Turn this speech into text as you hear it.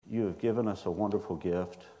you have given us a wonderful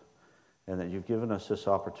gift and that you've given us this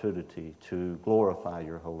opportunity to glorify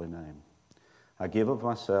your holy name. I give of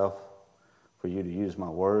myself for you to use my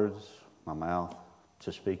words, my mouth,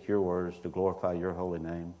 to speak your words, to glorify your holy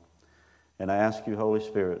name. And I ask you, Holy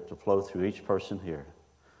Spirit, to flow through each person here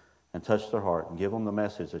and touch their heart and give them the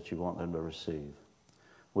message that you want them to receive.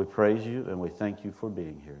 We praise you and we thank you for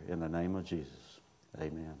being here. In the name of Jesus,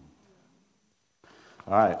 amen.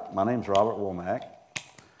 All right, my name's Robert Womack.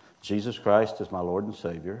 Jesus Christ is my Lord and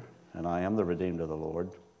Savior, and I am the redeemed of the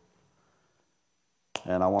Lord.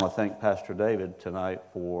 And I want to thank Pastor David tonight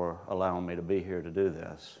for allowing me to be here to do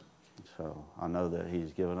this. So I know that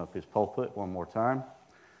he's given up his pulpit one more time,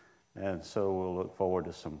 and so we'll look forward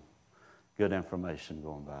to some good information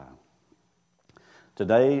going by.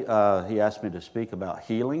 Today, he asked me to speak about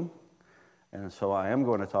healing, and so I am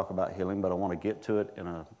going to talk about healing, but I want to get to it in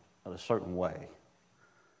a certain way.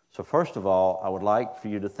 So first of all, I would like for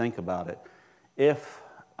you to think about it. If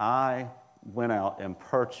I went out and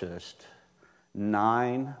purchased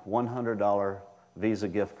 9 $100 Visa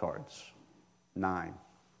gift cards, 9,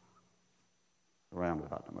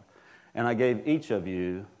 roundabout number, and I gave each of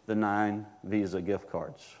you the 9 Visa gift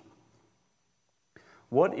cards,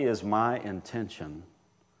 what is my intention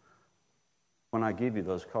when I give you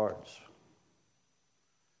those cards?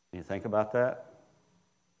 Can you think about that?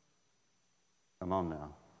 Come on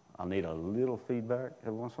now. I'll need a little feedback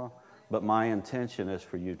every once in a while. But my intention is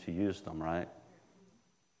for you to use them, right?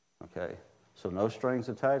 Okay. So no strings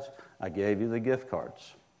attached. I gave you the gift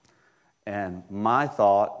cards. And my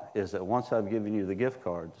thought is that once I've given you the gift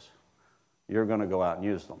cards, you're going to go out and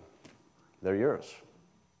use them. They're yours.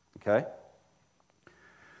 Okay?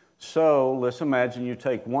 So let's imagine you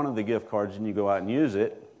take one of the gift cards and you go out and use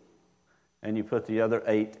it, and you put the other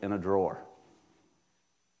 8 in a drawer.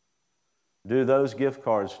 Do those gift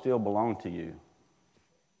cards still belong to you?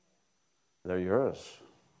 They're yours.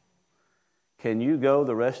 Can you go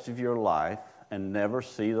the rest of your life and never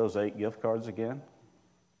see those 8 gift cards again?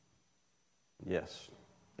 Yes.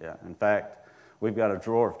 Yeah. In fact, we've got a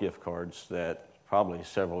drawer of gift cards that probably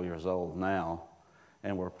several years old now,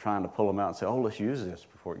 and we're trying to pull them out and say, oh, let's use this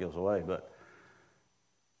before it goes away. But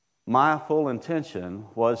my full intention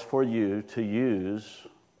was for you to use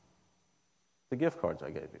the gift cards I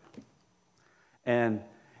gave you. And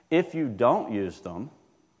if you don't use them,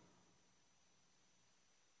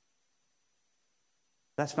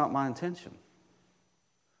 that's not my intention.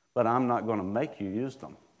 But I'm not going to make you use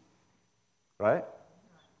them. Right?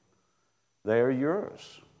 They are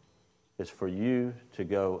yours. It's for you to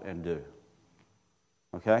go and do.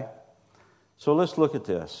 Okay? So let's look at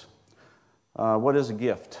this. What is a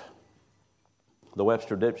gift? The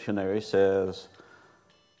Webster Dictionary says,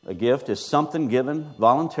 a gift is something given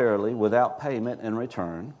voluntarily without payment in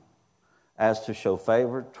return, as to show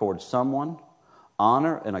favor towards someone,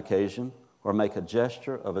 honor an occasion, or make a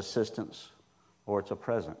gesture of assistance, or it's a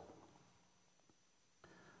present.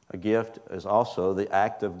 A gift is also the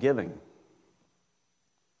act of giving.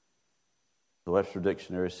 The Webster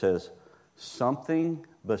Dictionary says, something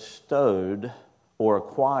bestowed or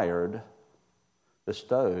acquired,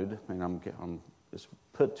 bestowed, it's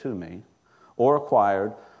put to me, or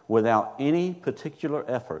acquired without any particular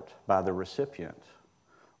effort by the recipient,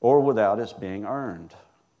 or without its being earned.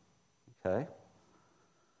 Okay?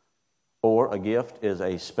 Or a gift is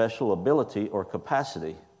a special ability or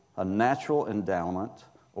capacity, a natural endowment,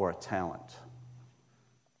 or a talent.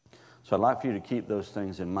 So I'd like for you to keep those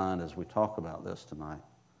things in mind as we talk about this tonight.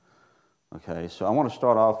 Okay, so I want to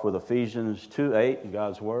start off with Ephesians 2:8 in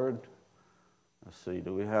God's Word. Let's see,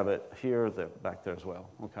 do we have it here? Back there as well.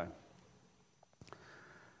 Okay.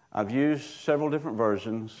 I've used several different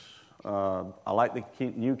versions. I like the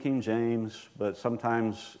New King James, but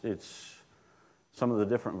sometimes some of the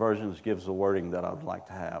different versions gives the wording that I would like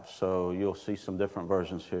to have. So you'll see some different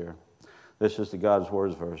versions here. This is the God's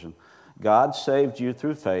Words version. God saved you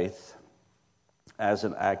through faith as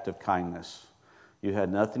an act of kindness. You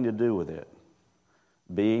had nothing to do with it.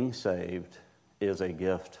 Being saved is a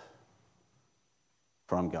gift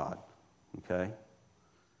from God. Okay?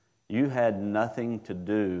 You had nothing to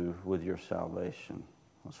do with your salvation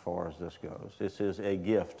as far as this goes. This is a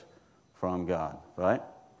gift from God, right?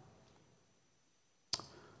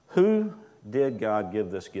 Who did God give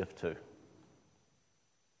this gift to?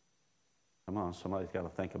 Come on, somebody's got to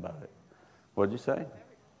think about it. What did you say?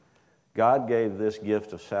 God gave this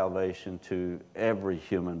gift of salvation to every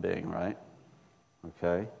human being, right?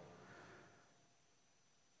 Okay.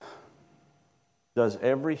 Does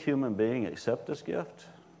every human being accept this gift?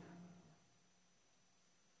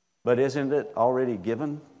 But isn't it already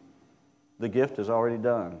given? The gift is already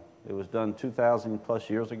done. It was done 2,000 plus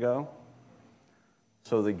years ago.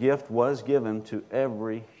 So the gift was given to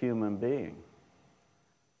every human being.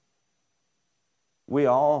 We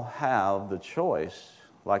all have the choice,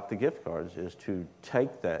 like the gift cards, is to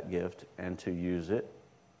take that gift and to use it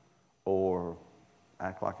or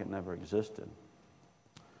act like it never existed.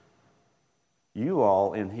 You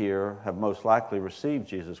all in here have most likely received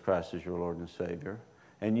Jesus Christ as your Lord and Savior,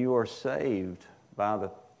 and you are saved by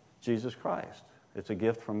Jesus Christ. It's a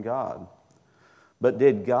gift from God. But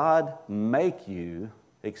did God make you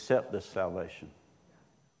accept this salvation?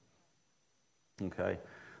 Okay.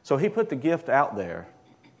 So He put the gift out there,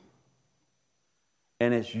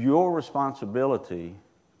 and it's your responsibility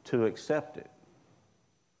to accept it.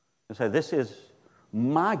 And say, this is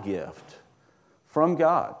my gift from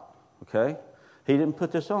God. Okay? He didn't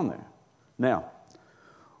put this on there. Now,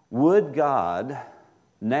 would God,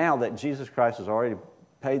 now that Jesus Christ has already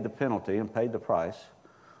paid the penalty and paid the price,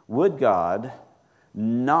 would God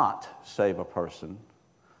not save a person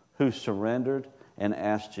who surrendered and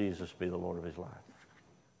asked Jesus to be the Lord of his life?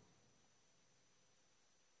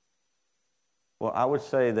 Well, I would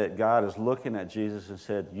say that God is looking at Jesus and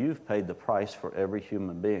said, you've paid the price for every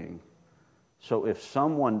human being. So if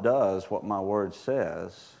someone does what my word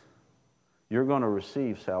says, you're going to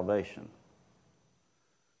receive salvation.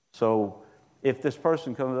 So if this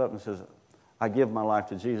person comes up and says, I give my life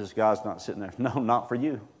to Jesus, God's not sitting there. No, not for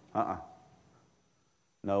you.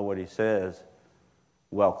 No, what He says,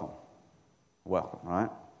 welcome. Welcome, all right?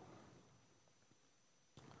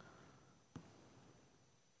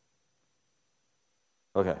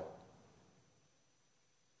 Okay.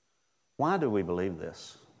 Why do we believe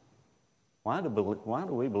this? Why do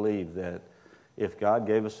we believe that if God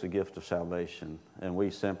gave us the gift of salvation and we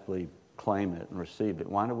simply claim it and receive it,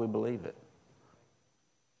 why do we believe it?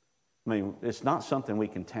 I mean, it's not something we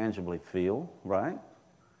can tangibly feel, right?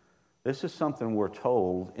 This is something we're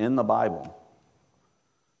told in the Bible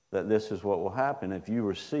that this is what will happen if you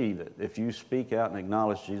receive it. If you speak out and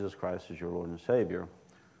acknowledge Jesus Christ as your Lord and Savior,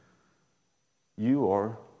 you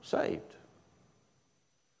are saved.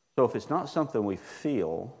 So if it's not something we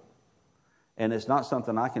feel, and it's not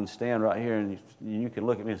something I can stand right here and you can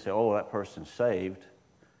look at me and say, oh, that person's saved,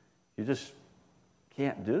 you just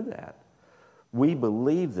can't do that. We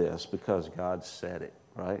believe this because God said it,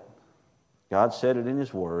 right? God said it in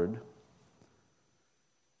His Word.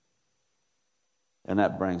 And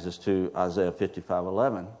that brings us to Isaiah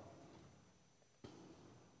 55:11.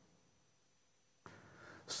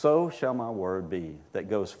 So shall my word be that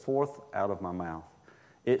goes forth out of my mouth.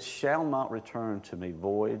 It shall not return to me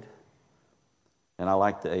void. And I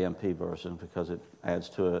like the AMP version because it adds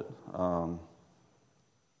to it.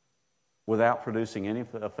 Without producing any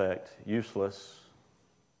effect, useless,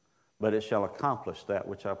 but it shall accomplish that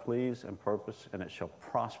which I please and purpose, and it shall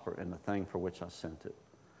prosper in the thing for which I sent it.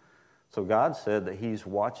 So God said that He's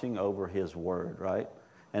watching over His word, right?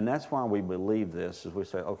 And that's why we believe this, is we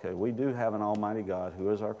say, okay, we do have an almighty God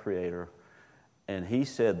who is our creator, and He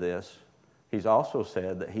said this. He's also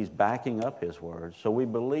said that He's backing up His word, so we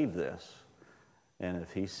believe this. And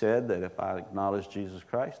if He said that if I acknowledge Jesus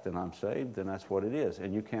Christ and I'm saved, then that's what it is.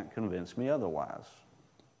 And you can't convince me otherwise.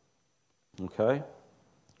 Okay?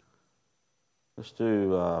 Let's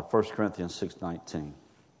do 1 Corinthians 6:19.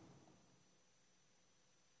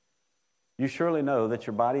 You surely know that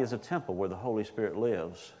your body is a temple where the Holy Spirit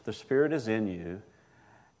lives. The Spirit is in you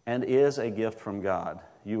and is a gift from God.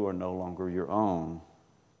 You are no longer your own.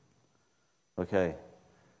 Okay.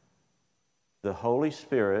 The Holy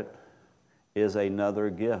Spirit is another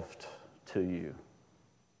gift to you.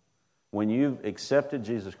 When you've accepted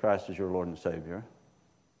Jesus Christ as your Lord and Savior,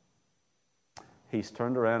 He's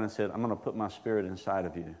turned around and said, I'm going to put my Spirit inside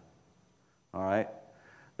of you. All right?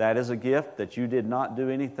 That is a gift that you did not do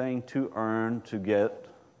anything to earn, to get,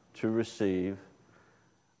 to receive.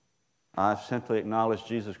 I've simply acknowledged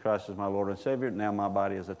Jesus Christ as my Lord and Savior. Now my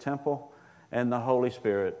body is a temple, and the Holy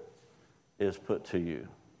Spirit is put to you.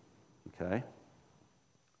 Okay?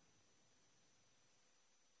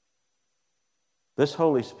 This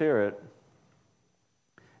Holy Spirit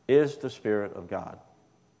is the Spirit of God.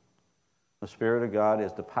 The Spirit of God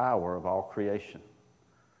is the power of all creation.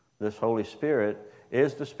 This Holy Spirit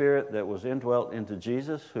is the Spirit that was indwelt into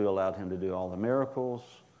Jesus, who allowed Him to do all the miracles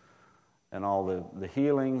and all the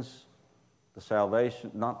healings, the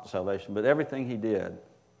salvation, not the salvation, but everything He did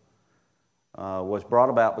was brought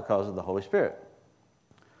about because of the Holy Spirit.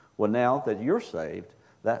 Well, now that you're saved,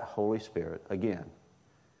 that Holy Spirit, again,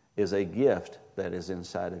 is a gift that is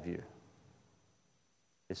inside of you.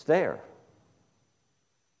 It's there.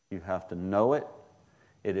 You have to know it.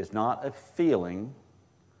 It is not a feeling.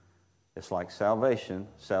 It's like salvation.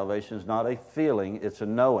 Salvation is not a feeling, it's a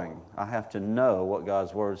knowing. I have to know what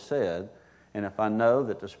God's Word said. And if I know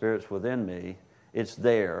that the Spirit's within me, it's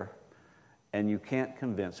there. And you can't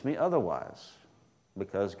convince me otherwise.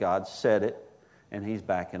 Because God said it, and He's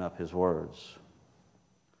backing up His words.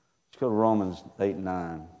 Let's go to Romans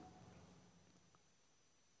 8:9.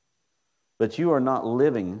 But you are not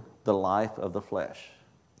living the life of the flesh.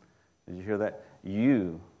 Did you hear that?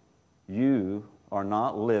 You are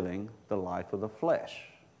not living the life of the flesh.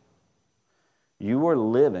 You are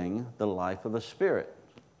living the life of the Spirit.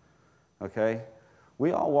 Okay?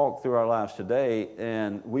 We all walk through our lives today,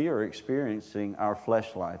 and we are experiencing our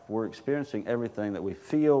flesh life. We're experiencing everything that we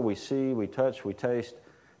feel, we see, we touch, we taste.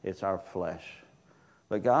 It's our flesh.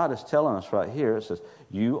 But God is telling us right here, it says,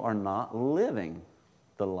 you are not living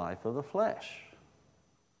the life of the flesh.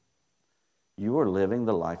 You are living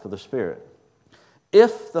the life of the Spirit.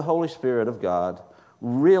 If the Holy Spirit of God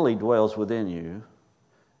really dwells within you,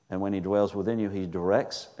 and when He dwells within you, He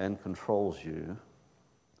directs and controls you,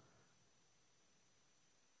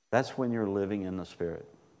 that's when you're living in the Spirit.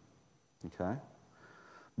 Okay?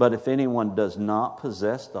 But if anyone does not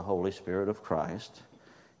possess the Holy Spirit of Christ,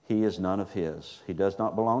 he is none of His. He does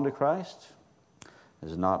not belong to Christ,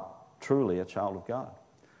 is not truly a child of God.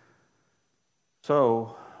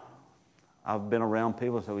 So, I've been around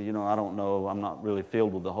people who say, well, you know, I don't know, I'm not really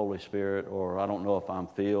filled with the Holy Spirit, or I don't know if I'm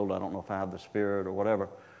filled, I don't know if I have the Spirit, or whatever.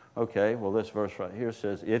 Okay, well, this verse right here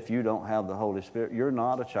says, if you don't have the Holy Spirit, you're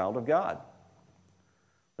not a child of God.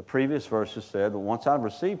 The previous verses said that once I've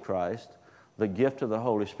received Christ, the gift of the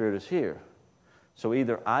Holy Spirit is here. So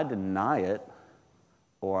either I deny it,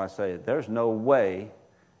 or I say, there's no way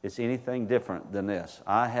it's anything different than this.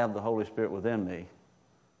 I have the Holy Spirit within me.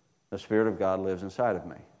 The Spirit of God lives inside of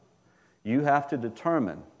me. You have to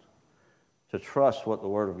determine to trust what the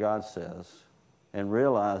Word of God says and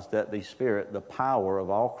realize that the Spirit, the power of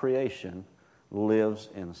all creation, lives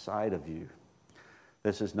inside of you.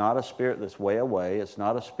 This is not a spirit that's way away. It's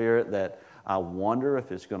not a spirit that I wonder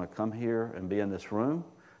if it's going to come here and be in this room.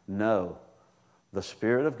 No. The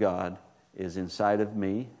Spirit of God is inside of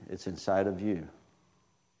me. It's inside of you.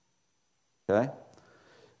 Okay?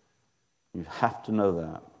 You have to know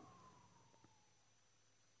that.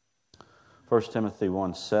 1 Timothy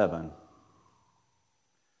 1:7.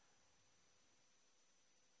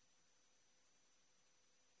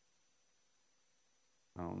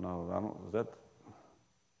 I don't know. Is that?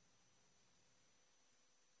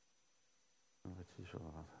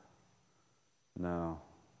 No.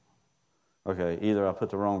 Okay, either I put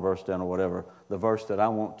the wrong verse down or whatever. The verse that I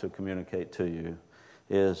want to communicate to you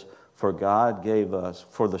is, for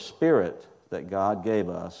the Spirit that God gave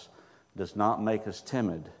us does not make us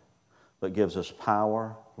timid, but gives us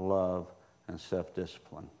power, love, and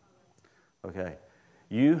self-discipline. Okay,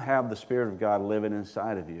 you have the Spirit of God living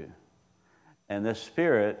inside of you. And this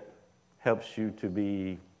Spirit helps you to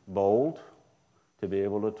be bold, to be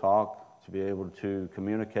able to talk, to be able to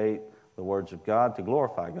communicate the words of God, to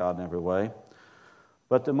glorify God in every way.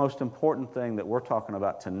 But the most important thing that we're talking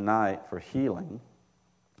about tonight for healing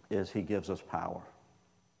is He gives us power.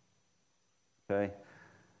 Okay?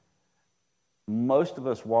 Most of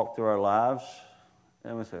us walk through our lives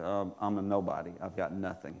and we say, I'm a nobody. I've got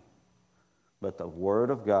nothing. But the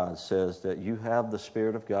Word of God says that you have the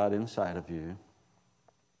Spirit of God inside of you,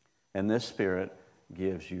 and this Spirit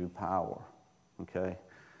gives you power. Okay?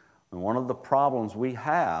 And one of the problems we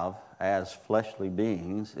have as fleshly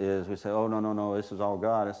beings is we say, oh, no, this is all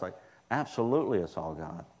God. It's like, absolutely it's all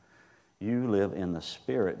God. You live in the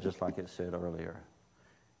Spirit, just like it said earlier.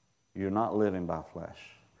 You're not living by flesh.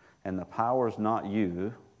 And the power is not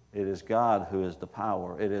you. It is God who is the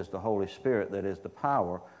power. It is the Holy Spirit that is the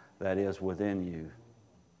power that is within you.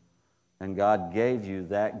 And God gave you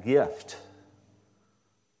that gift.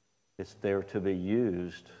 It's there to be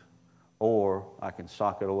used, or I can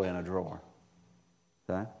sock it away in a drawer.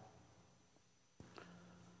 Okay?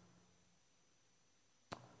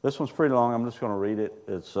 This one's pretty long. I'm just going to read it.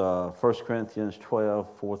 It's 1 Corinthians 12,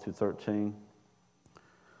 4 through 13.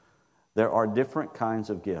 There are different kinds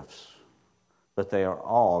of gifts, but they are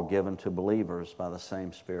all given to believers by the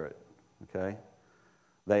same Spirit. Okay?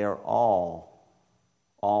 They are all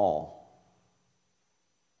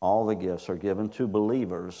the gifts are given to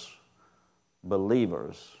believers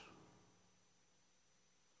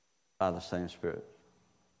by the same Spirit.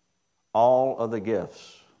 All of the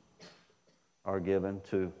gifts are given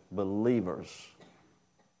to believers.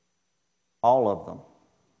 All of them.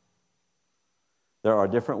 There are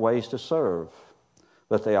different ways to serve,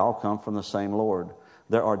 but they all come from the same Lord.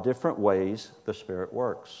 There are different ways the Spirit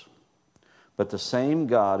works, but the same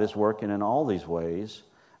God is working in all these ways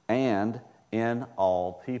and in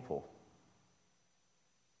all people.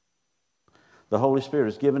 The Holy Spirit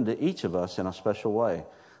is given to each of us in a special way.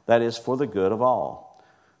 That is for the good of all.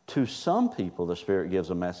 To some people, the Spirit gives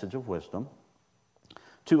a message of wisdom.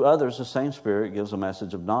 To others, the same Spirit gives a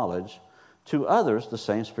message of knowledge. To others, the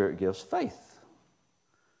same Spirit gives faith.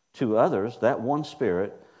 To others, that one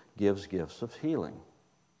Spirit gives gifts of healing.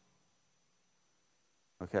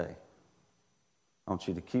 Okay. I want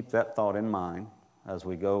you to keep that thought in mind as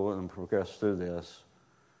we go and progress through this,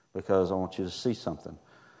 because I want you to see something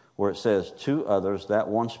where it says, to others, that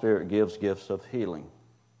one Spirit gives gifts of healing.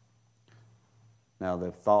 Now,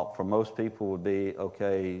 the thought for most people would be,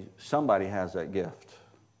 okay, somebody has that gift.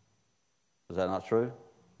 Is that not true?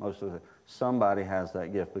 Somebody has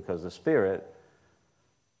that gift, because the Spirit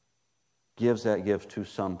gives that gift to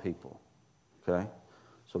some people. Okay?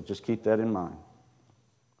 So just keep that in mind.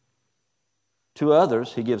 To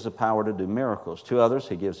others, He gives the power to do miracles. To others,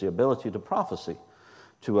 He gives the ability to prophecy.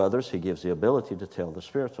 To others, He gives the ability to tell the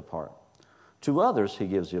spirits apart. To others, He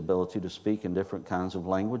gives the ability to speak in different kinds of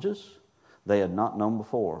languages they had not known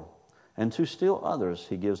before. And to still others,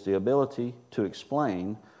 He gives the ability to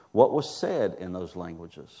explain what was said in those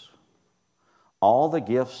languages. All the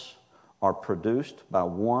gifts are produced by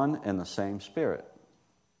one and the same Spirit.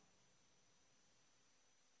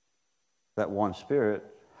 That one Spirit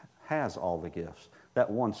has all the gifts. That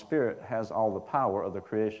one Spirit has all the power of the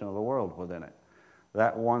creation of the world within it.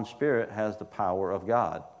 That one Spirit has the power of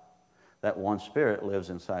God. That one Spirit lives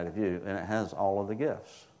inside of you, and it has all of the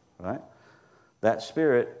gifts, right? That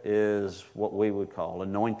Spirit is what we would call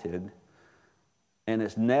anointed, and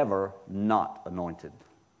it's never not anointed,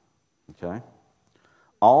 okay?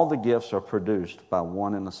 All the gifts are produced by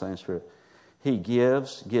one and the same Spirit. He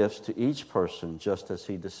gives gifts to each person just as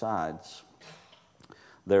He decides.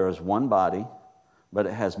 There is one body, but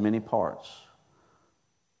it has many parts.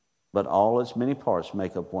 But all its many parts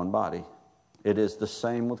make up one body. It is the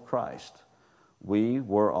same with Christ. We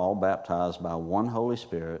were all baptized by one Holy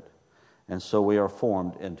Spirit, and so we are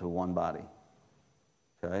formed into one body.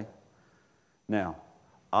 Okay? Now,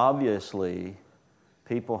 obviously,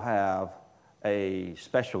 people have a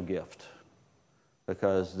special gift,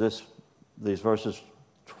 because these verses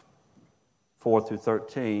 4 through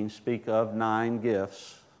 13 speak of 9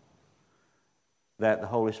 gifts that the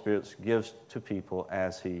Holy Spirit gives to people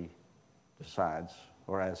as He decides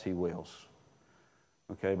or as He wills.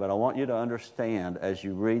 Okay, but I want you to understand as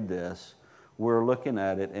you read this, we're looking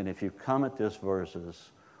at it, and if you come at this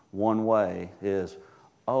verses, one way is,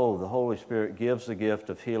 oh, the Holy Spirit gives the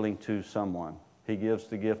gift of healing to someone. He gives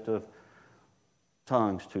the gift of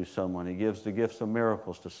tongues to someone. He gives the gifts of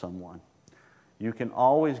miracles to someone. You can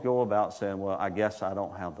always go about saying, well, I guess I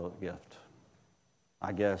don't have the gift.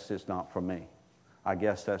 I guess it's not for me. I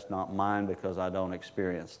guess that's not mine because I don't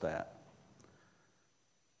experience that.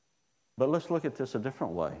 But let's look at this a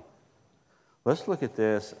different way. Let's look at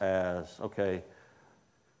this as, okay,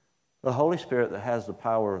 the Holy Spirit that has the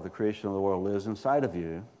power of the creation of the world lives inside of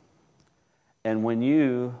you. And when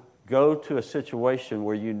you go to a situation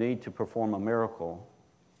where you need to perform a miracle,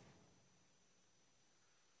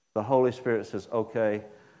 the Holy Spirit says, okay,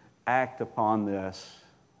 act upon this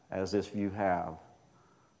as if you have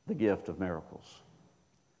the gift of miracles.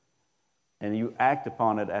 And you act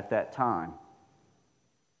upon it at that time.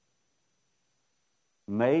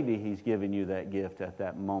 Maybe He's giving you that gift at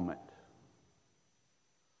that moment.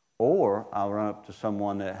 Or I'll run up to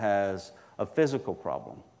someone that has a physical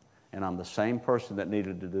problem, and I'm the same person that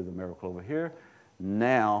needed to do the miracle over here.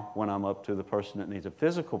 Now, when I'm up to the person that needs a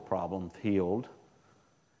physical problem healed,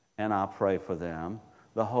 and I pray for them,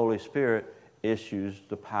 the Holy Spirit issues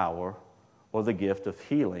the power or the gift of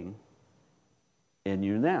healing in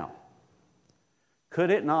you now.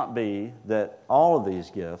 Could it not be that all of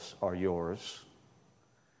these gifts are yours,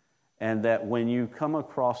 and that when you come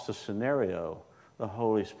across the scenario, the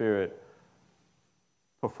Holy Spirit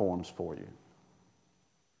performs for you?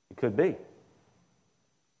 It could be.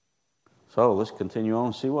 So let's continue on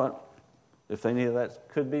and see if any of that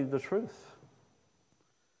could be the truth.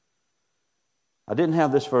 I didn't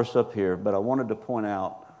have this verse up here, but I wanted to point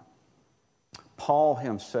out, Paul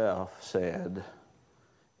himself said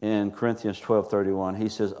in Corinthians 12:31, he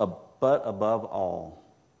says, but above all,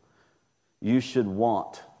 you should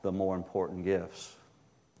want the more important gifts.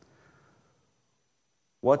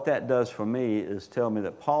 What that does for me is tell me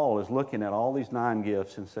that Paul is looking at all these 9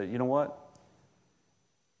 gifts and say, you know what?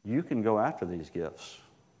 You can go after these gifts.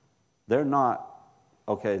 They're not,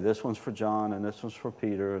 okay, this one's for John, and this one's for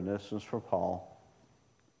Peter, and this one's for Paul.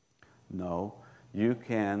 No, you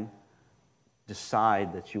can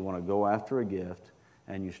decide that you want to go after a gift,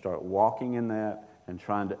 and you start walking in that and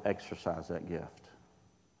trying to exercise that gift.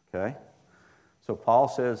 Okay? So Paul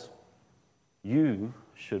says, you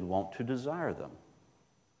should want to desire them.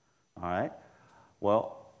 All right?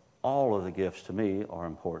 Well, all of the gifts to me are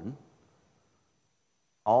important.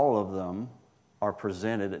 All of them are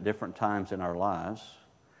presented at different times in our lives.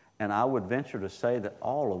 And I would venture to say that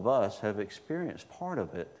all of us have experienced part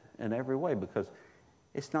of it in every way, because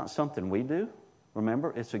it's not something we do.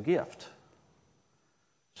 Remember, it's a gift.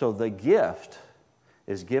 So the gift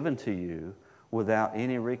is given to you without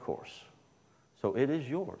any recourse. So it is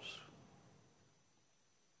yours.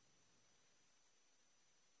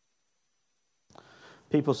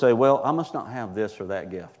 People say, well, I must not have this or that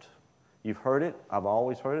gift. You've heard it. I've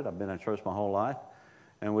always heard it. I've been in church my whole life.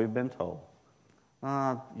 And we've been told,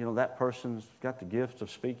 that person's got the gift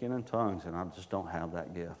of speaking in tongues, and I just don't have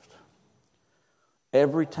that gift.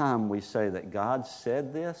 Every time we say that God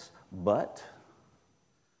said this, but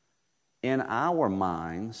in our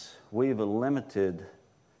minds, we've limited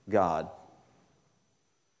God.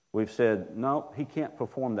 We've said, no, He can't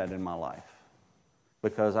perform that in my life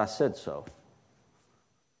because I said so.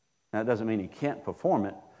 Now, it doesn't mean He can't perform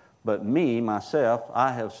it, but me, myself,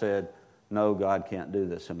 I have said, no, God can't do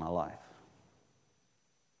this in my life.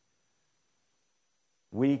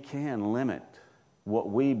 We can limit what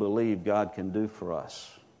we believe God can do for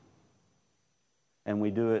us. And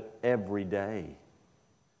we do it every day.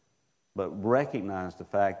 But recognize the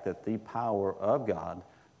fact that the power of God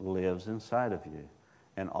lives inside of you.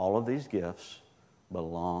 And all of these gifts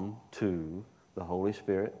belong to the Holy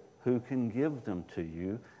Spirit, who can give them to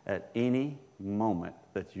you at any moment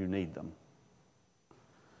that you need them.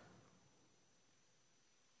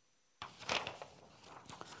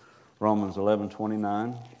 Romans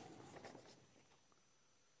 11:29.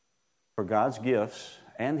 For God's gifts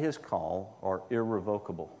and His call are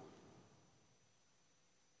irrevocable.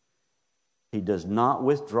 He does not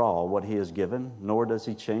withdraw what He has given, nor does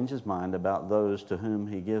He change His mind about those to whom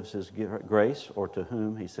He gives His grace or to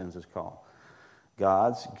whom He sends His call.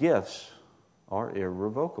 God's gifts are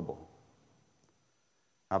irrevocable.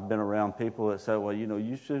 I've been around people that say, well,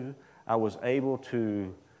 I was able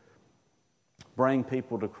to bring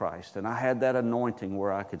people to Christ, and I had that anointing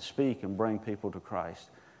where I could speak and bring people to Christ,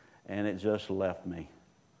 and it just left me.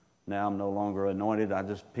 Now I'm no longer anointed.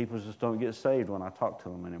 People just don't get saved when I talk to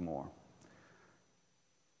them anymore.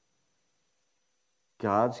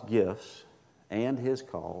 God's gifts and His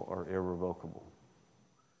call are irrevocable.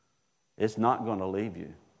 It's not going to leave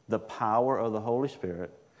you. The power of the Holy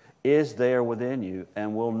Spirit is there within you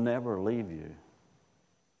and will never leave you.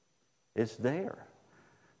 It's there.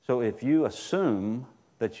 So if you assume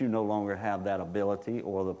that you no longer have that ability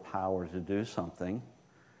or the power to do something,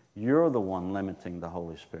 you're the one limiting the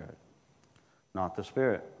Holy Spirit, not the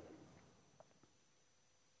Spirit.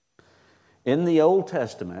 In the Old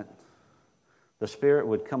Testament, the Spirit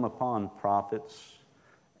would come upon prophets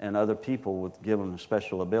and other people with given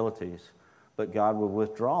special abilities, but God would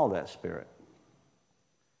withdraw that Spirit.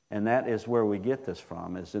 And that is where we get this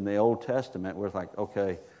from, is in the Old Testament, where it's like,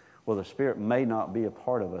 okay, well, the Spirit may not be a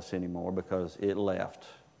part of us anymore because it left.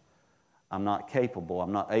 I'm not capable.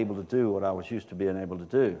 I'm not able to do what I was used to being able to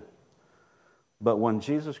do. But when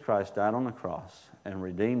Jesus Christ died on the cross and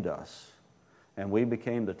redeemed us, and we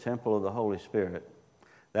became the temple of the Holy Spirit,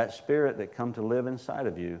 that Spirit that come to live inside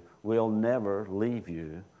of you will never leave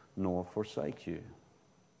you nor forsake you.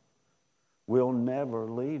 Will never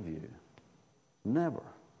leave you. Never.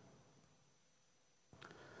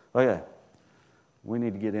 Okay. We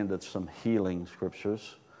need to get into some healing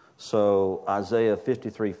scriptures. So Isaiah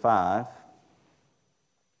 53:5.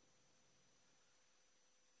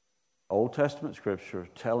 Old Testament scripture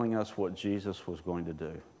telling us what Jesus was going to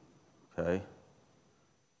do. Okay?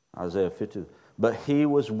 Isaiah 50. But He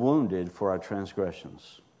was wounded for our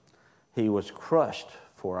transgressions. He was crushed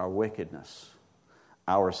for our wickedness,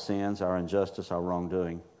 our sins, our injustice, our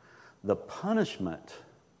wrongdoing. The punishment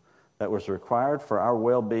that was required for our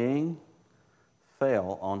well-being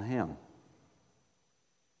fell on Him.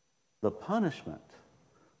 The punishment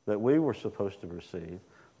that we were supposed to receive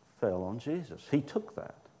fell on Jesus. He took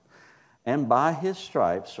that. And by His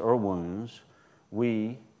stripes or wounds,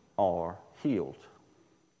 we are healed.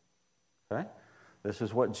 Okay? This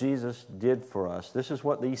is what Jesus did for us. This is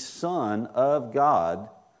what the Son of God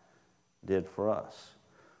did for us.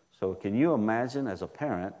 So can you imagine, as a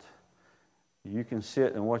parent, you can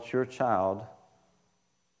sit and watch your child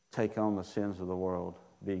take on the sins of the world,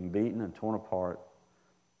 being beaten and torn apart.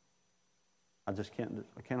 I can't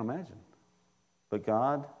imagine. But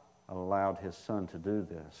God allowed His Son to do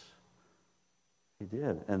this. He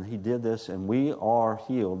did. And He did this, and we are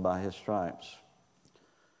healed by His stripes.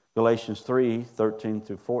 Galatians 3:13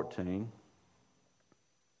 through 14.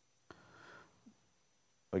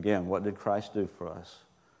 Again, what did Christ do for us?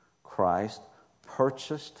 Christ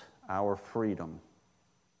purchased our freedom.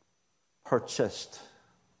 Purchased.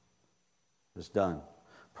 It's done.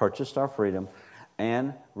 Purchased our freedom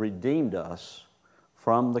and redeemed us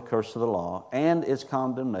from the curse of the law and its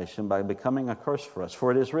condemnation by becoming a curse for us.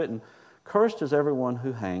 For it is written, "Cursed is everyone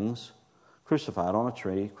who hangs, crucified on a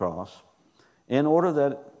tree, cross, in order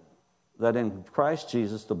that in Christ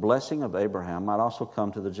Jesus the blessing of Abraham might also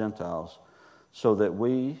come to the Gentiles, so that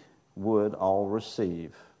we would all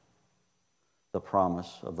receive the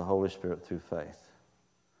promise of the Holy Spirit through faith."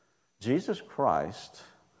 Jesus Christ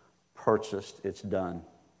purchased, it's done.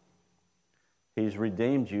 He's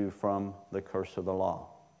redeemed you from the curse of the law.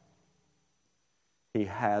 He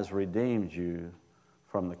has redeemed you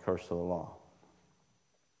from the curse of the law.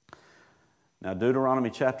 Now, Deuteronomy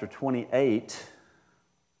chapter 28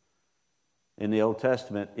 in the Old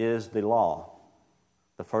Testament is the law.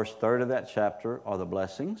 The first third of that chapter are the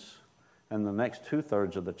blessings, and the next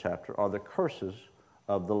 2/3 of the chapter are the curses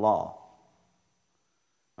of the law.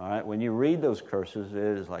 All right, when you read those curses, it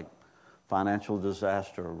is like financial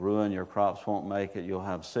disaster, ruin, your crops won't make it, you'll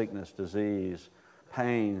have sickness, disease,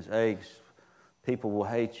 pains, aches, people will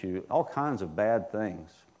hate you, all kinds of bad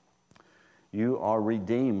things. You are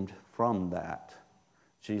redeemed from that.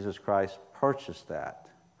 Jesus Christ purchased that.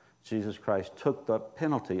 Jesus Christ took the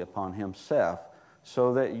penalty upon himself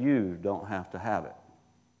so that you don't have to have it.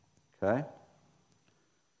 Okay?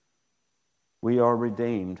 We are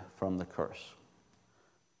redeemed from the curse.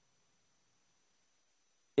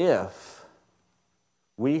 If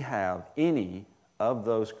we have any of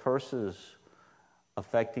those curses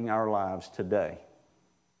affecting our lives today,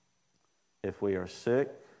 if we are sick,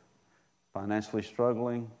 financially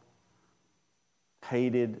struggling,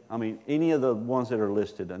 hated, any of the ones that are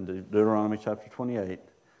listed in Deuteronomy chapter 28,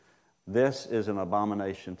 this is an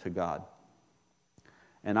abomination to God.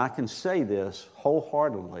 And I can say this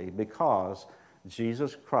wholeheartedly because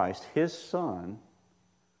Jesus Christ, his Son,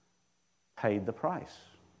 paid the price.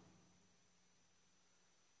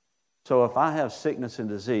 So if I have sickness and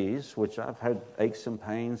disease, which I've had aches and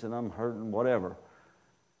pains and I'm hurting, whatever,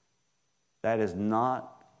 that is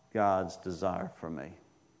not God's desire for me.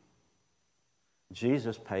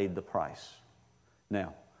 Jesus paid the price.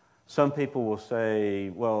 Now, some people will say,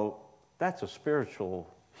 well, that's a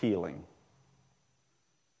spiritual healing.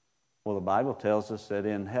 Well, the Bible tells us that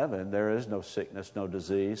in heaven there is no sickness, no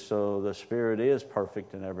disease, so the Spirit is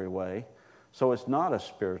perfect in every way. So it's not a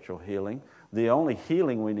spiritual healing. The only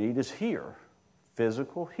healing we need is here,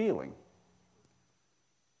 physical healing.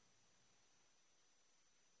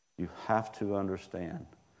 You have to understand,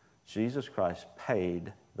 Jesus Christ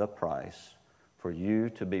paid the price for you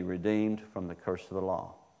to be redeemed from the curse of the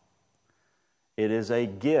law. It is a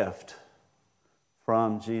gift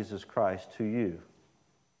from Jesus Christ to you.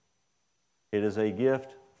 It is a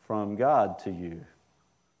gift from God to you.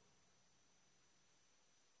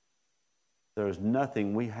 There's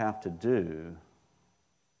nothing we have to do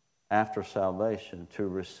after salvation to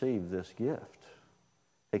receive this gift,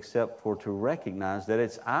 except for to recognize that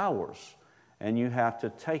it's ours, and you have to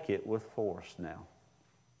take it with force now.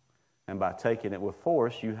 And by taking it with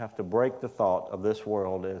force, you have to break the thought of this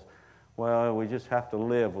world as, well, we just have to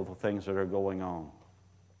live with the things that are going on.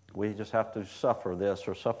 We just have to suffer this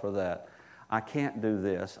or suffer that. I can't do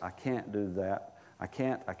this. I can't do that. I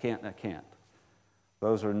can't.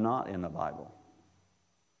 Those are not in the Bible.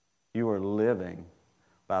 You are living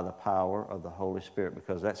by the power of the Holy Spirit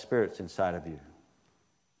because that Spirit's inside of you.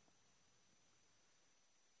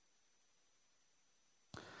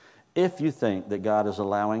 If you think that God is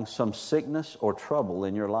allowing some sickness or trouble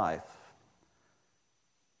in your life,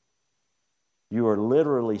 you are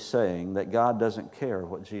literally saying that God doesn't care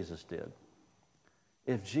what Jesus did.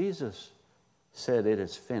 If Jesus said it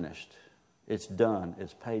is finished, it's done,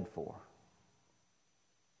 it's paid for,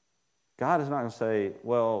 God is not going to say,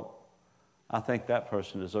 well, I think that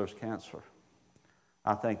person deserves cancer.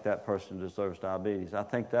 I think that person deserves diabetes. I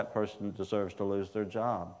think that person deserves to lose their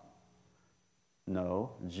job.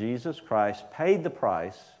 No, Jesus Christ paid the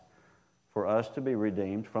price for us to be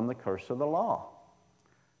redeemed from the curse of the law.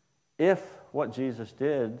 If what Jesus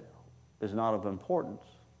did is not of importance,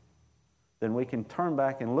 then we can turn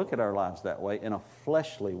back and look at our lives that way in a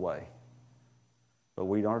fleshly way. But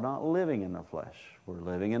we are not living in the flesh. We're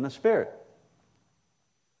living in the Spirit.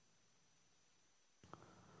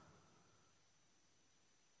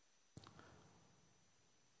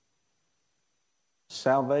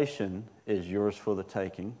 Salvation is yours for the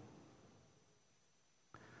taking.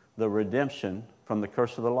 The redemption from the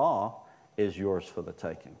curse of the law is yours for the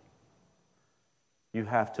taking. You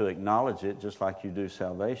have to acknowledge it just like you do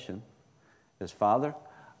salvation. As Father,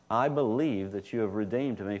 I believe that you have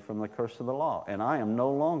redeemed me from the curse of the law, and I am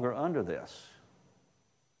no longer under this.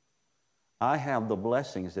 I have the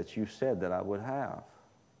blessings that you said that I would have.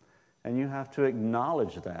 And you have to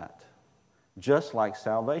acknowledge that, just like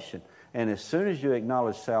salvation. And as soon as you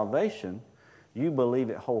acknowledge salvation, you believe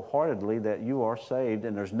it wholeheartedly that you are saved,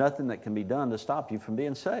 and there's nothing that can be done to stop you from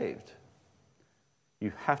being saved.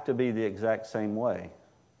 You have to be the exact same way.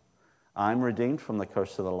 I'm redeemed from the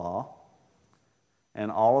curse of the law, and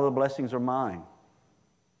all of the blessings are mine.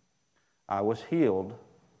 I was healed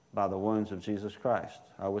by the wounds of Jesus Christ.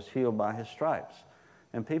 I was healed by His stripes.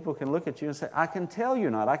 And people can look at you and say, I can tell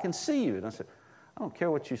you're not. I can see you. And I said, I don't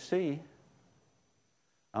care what you see.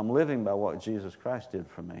 I'm living by what Jesus Christ did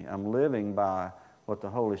for me. I'm living by what the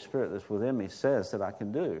Holy Spirit that's within me says that I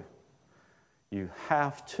can do. You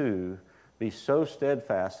have to be so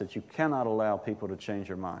steadfast that you cannot allow people to change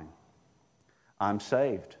your mind. I'm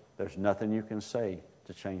saved. There's nothing you can say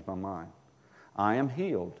to change my mind. I am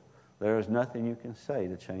healed. There is nothing you can say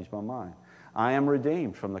to change my mind. I am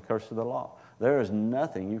redeemed from the curse of the law. There is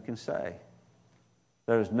nothing you can say.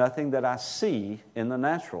 There is nothing that I see in the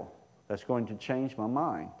natural that's going to change my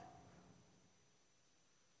mind.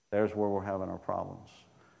 There's where we're having our problems.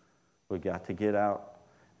 We've got to get out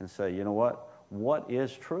and say, you know what? What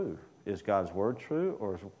is true? Is God's Word true,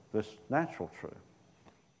 or is this natural true?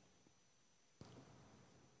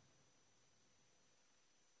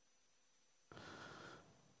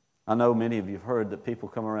 I know many of you have heard that people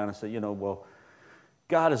come around and say, well,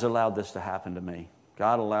 God has allowed this to happen to me.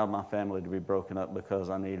 God allowed my family to be broken up because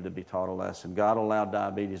I needed to be taught a lesson. God allowed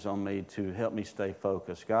diabetes on me to help me stay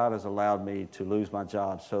focused. God has allowed me to lose my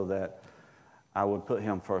job so that I would put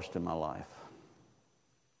Him first in my life.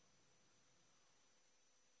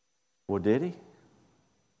 Well, did He?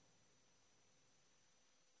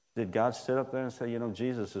 Did God sit up there and say,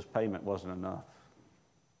 Jesus' payment wasn't enough?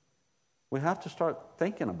 We have to start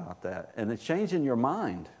thinking about that. And it's changing your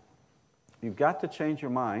mind. You've got to change your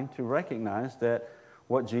mind to recognize that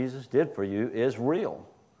what Jesus did for you is real,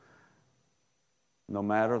 no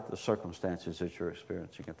matter the circumstances that you're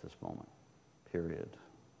experiencing at this moment, period.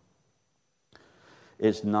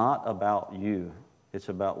 It's not about you. It's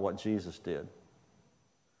about what Jesus did.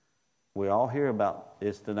 We all hear about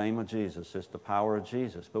it's the name of Jesus, it's the power of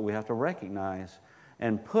Jesus, but we have to recognize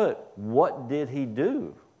and put what did He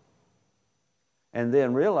do? And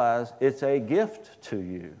then realize it's a gift to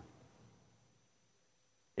you.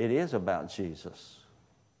 It is about Jesus.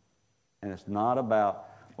 And it's not about,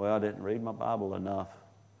 well, I didn't read my Bible enough.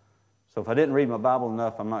 So if I didn't read my Bible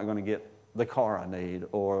enough, I'm not going to get the car I need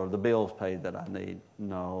or the bills paid that I need.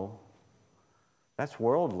 No. That's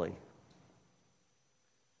worldly.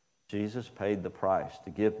 Jesus paid the price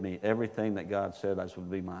to give me everything that God said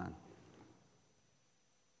would be mine.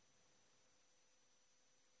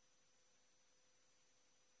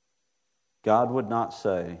 God would not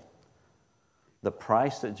say the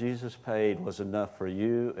price that Jesus paid was enough for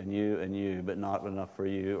you and you and you, but not enough for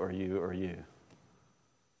you or you or you.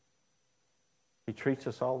 He treats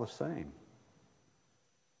us all the same.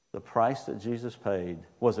 The price that Jesus paid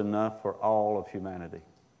was enough for all of humanity.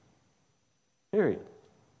 Period.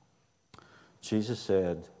 Jesus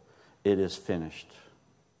said, it is finished.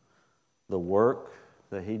 The work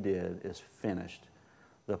that He did is finished.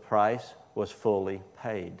 The price was fully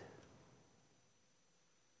paid.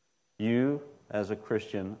 You, as a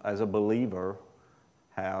Christian, as a believer,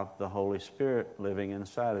 have the Holy Spirit living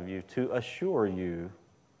inside of you to assure you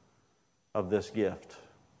of this gift,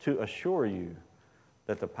 to assure you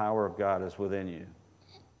that the power of God is within you.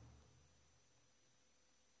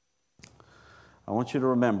 I want you to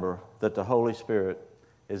remember that the Holy Spirit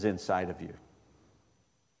is inside of you.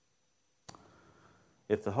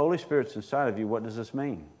 If the Holy Spirit's inside of you, what does this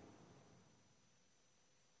mean?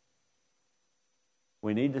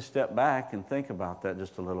 We need to step back and think about that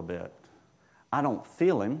just a little bit. I don't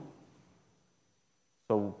feel Him.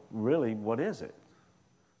 So really, what is it?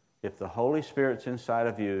 If the Holy Spirit's inside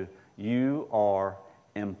of you, you are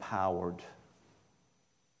empowered.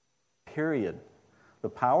 Period. The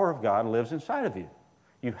power of God lives inside of you.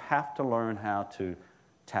 You have to learn how to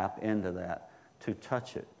tap into that, to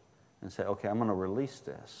touch it, and say, okay, I'm going to release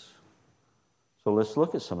this. So let's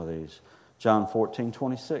look at some of these. John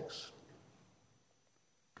 14:26.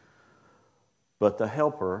 But the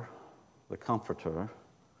Helper, the Comforter,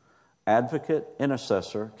 Advocate,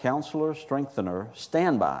 Intercessor, Counselor, Strengthener,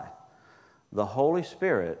 Standby, the Holy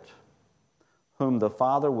Spirit, whom the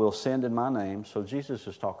Father will send in my name. So Jesus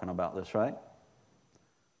is talking about this, right?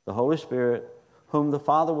 The Holy Spirit, whom the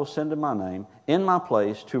Father will send in my name, in my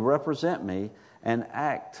place to represent me and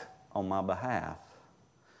act on my behalf.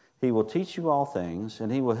 He will teach you all things,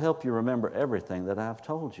 and He will help you remember everything that I have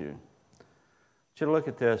told you. To look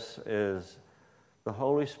at this is the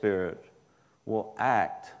Holy Spirit will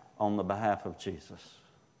act on the behalf of Jesus.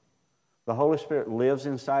 The Holy Spirit lives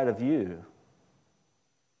inside of you.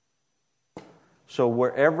 So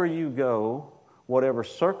wherever you go, whatever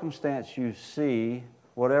circumstance you see,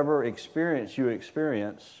 whatever experience you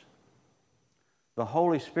experience, the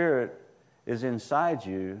Holy Spirit is inside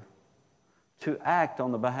you to act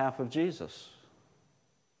on the behalf of Jesus.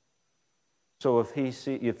 So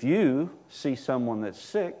if you see someone that's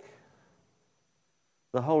sick,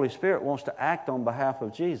 the Holy Spirit wants to act on behalf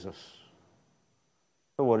of Jesus.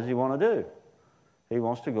 So what does He want to do? He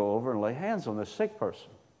wants to go over and lay hands on this sick person.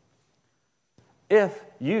 If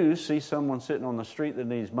you see someone sitting on the street that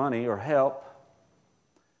needs money or help,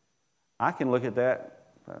 I can look at that.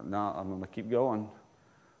 No, I'm going to keep going.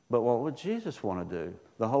 But what would Jesus want to do?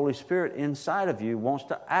 The Holy Spirit inside of you wants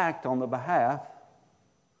to act on the behalf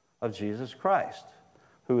of Jesus Christ,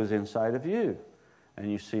 who is inside of you.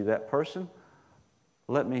 And you see that person,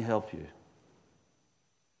 let me help you.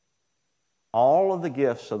 All of the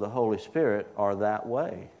gifts of the Holy Spirit are that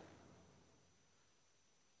way.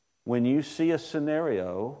 When you see a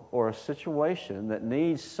scenario or a situation that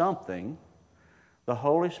needs something, the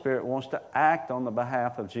Holy Spirit wants to act on the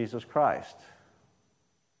behalf of Jesus Christ.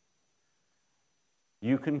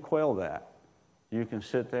 You can quell that. You can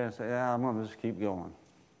sit there and say, I'm going to just keep going.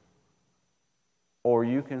 Or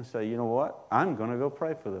you can say, you know what? I'm going to go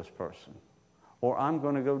pray for this person. Or I'm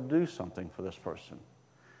going to go do something for this person.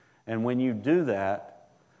 And when you do that,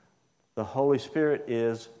 the Holy Spirit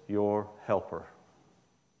is your helper.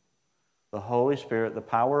 The Holy Spirit, the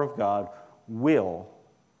power of God, will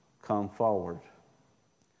come forward.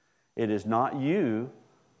 It is not you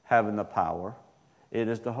having the power. It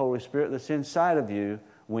is the Holy Spirit that's inside of you.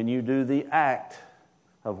 When you do the act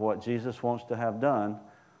of what Jesus wants to have done,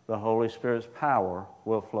 the Holy Spirit's power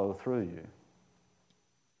will flow through you.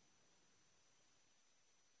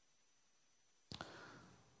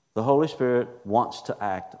 The Holy Spirit wants to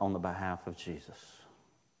act on the behalf of Jesus.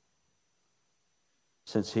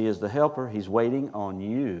 Since He is the helper, He's waiting on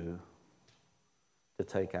you to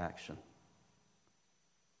take action.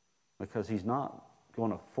 Because He's not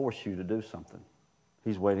going to force you to do something.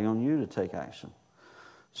 He's waiting on you to take action.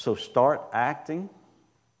 So start acting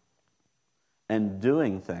and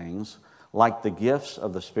doing things like the gifts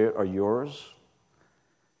of the Spirit are yours.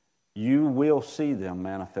 You will see them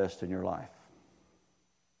manifest in your life.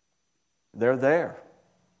 They're there.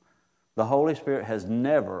 The Holy Spirit has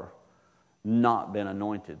never not been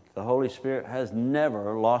anointed. The Holy Spirit has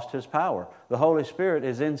never lost His power. The Holy Spirit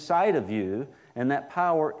is inside of you, and that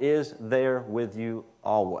power is there with you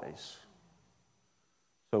always.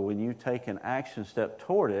 So when you take an action step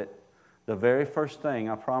toward it, the very first thing,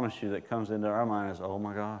 I promise you, that comes into our mind is, oh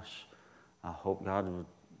my gosh, I hope God will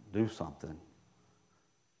do something.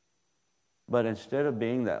 But instead of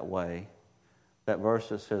being that way, that verse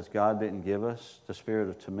that says God didn't give us the spirit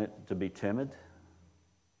of to be timid,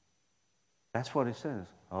 that's what He says.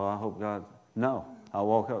 Oh, I hope God... No, I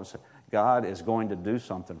woke up and said, God is going to do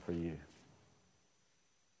something for you.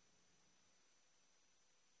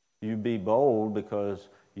 You be bold because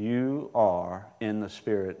you are in the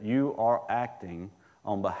Spirit. You are acting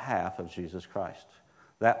on behalf of Jesus Christ.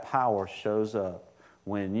 That power shows up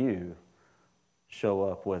when you show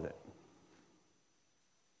up with it.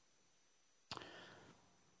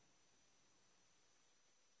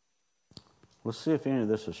 Let's see if any of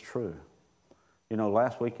this is true. You know,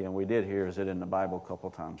 last weekend we did hear, is it in the Bible a couple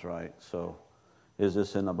times, right? So, is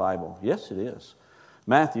this in the Bible? Yes, it is.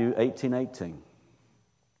 Matthew 18:18.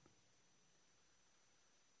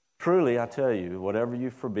 Truly, I tell you, whatever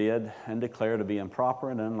you forbid and declare to be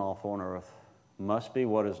improper and unlawful on earth must be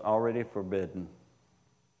what is already forbidden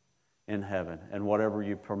in heaven. And whatever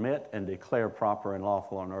you permit and declare proper and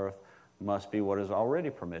lawful on earth must be what is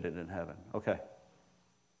already permitted in heaven. Okay.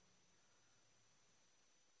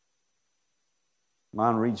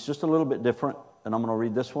 Mine reads just a little bit different, and I'm going to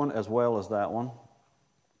read this one as well as that one.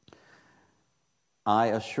 I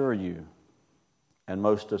assure you, and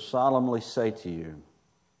most solemnly say to you,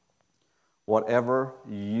 whatever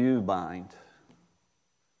you bind.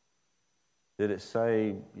 Did it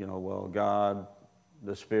say, well, God,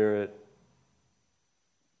 the Spirit,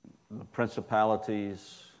 the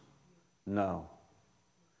principalities? No.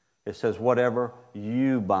 It says, whatever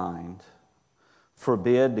you bind,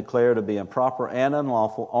 forbid, declare to be improper and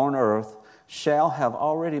unlawful on earth, shall have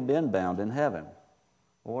already been bound in heaven.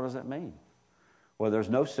 Well, what does that mean? Well, there's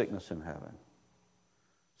no sickness in heaven.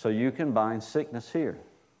 So you can bind sickness here.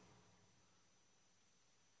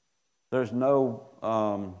 There's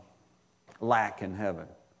no lack in heaven.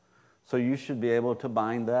 So you should be able to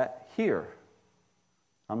bind that here.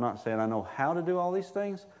 I'm not saying I know how to do all these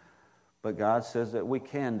things, but God says that we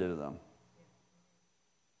can do them.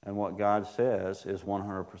 And what God says is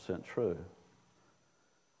 100% true.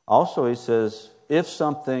 Also, he says, if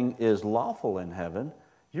something is lawful in heaven,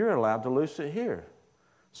 you're allowed to loose it here.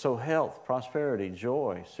 So health, prosperity,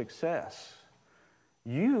 joy, success.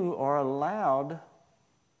 You are allowed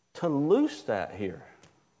to loose that here.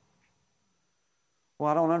 Well,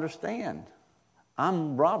 I don't understand.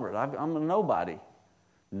 I'm Robert. I'm a nobody.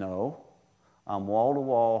 No, I'm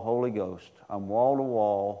wall-to-wall Holy Ghost. I'm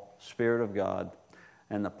wall-to-wall Spirit of God.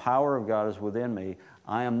 And the power of God is within me.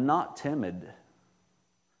 I am not timid.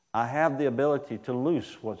 I have the ability to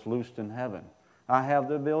loose what's loosed in heaven. I have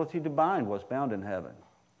the ability to bind what's bound in heaven.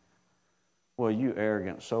 Well, you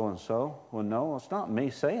arrogant so-and-so. Well, no, it's not me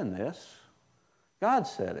saying this. God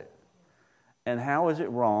said it. And how is it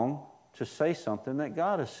wrong to say something that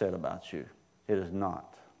God has said about you? It is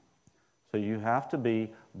not. So you have to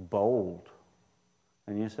be bold.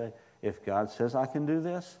 And you say, if God says I can do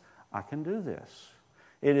this, I can do this.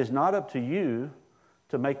 It is not up to you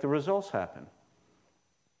to make the results happen.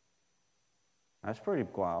 That's pretty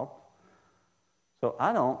wild. So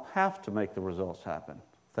I don't have to make the results happen.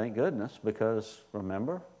 Thank goodness, because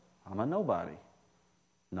remember, I'm a nobody.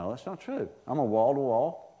 No, that's not true. I'm a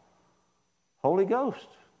wall-to-wall Holy Ghost.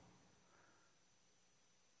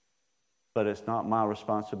 But it's not my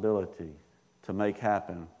responsibility to make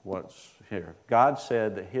happen what's here. God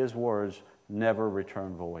said that His words never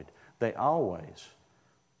return void. They always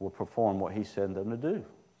will perform what He said them to do.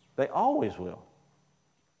 They always will.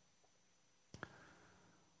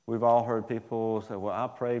 We've all heard people say, well, I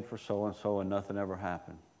prayed for so-and-so and nothing ever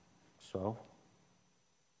happened. So,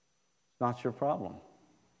 it's not your problem.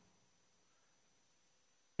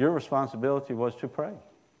 Your responsibility was to pray.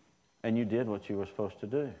 And you did what you were supposed to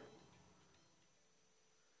do.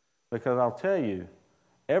 Because I'll tell you,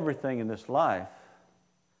 everything in this life,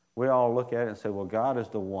 we all look at it and say, well, God is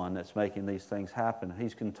the one that's making these things happen.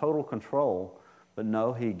 He's in total control. But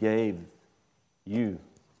no, He gave you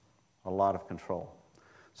a lot of control.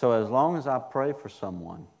 So as long as I pray for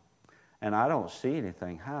someone and I don't see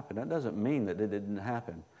anything happen, that doesn't mean that it didn't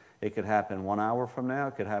happen. It could happen 1 hour from now.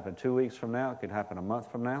 It could happen 2 weeks from now. It could happen a month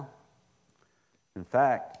from now. In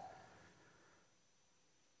fact,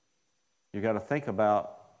 you got to think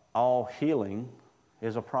about all healing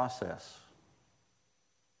is a process.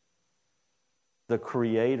 The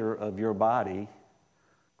Creator of your body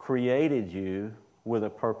created you with a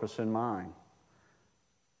purpose in mind.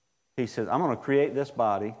 He says, I'm going to create this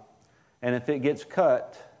body, and if it gets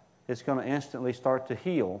cut, it's going to instantly start to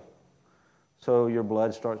heal. So your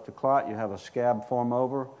blood starts to clot, you have a scab form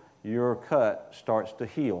over, your cut starts to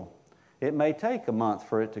heal. It may take a month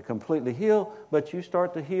for it to completely heal, but you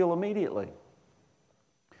start to heal immediately.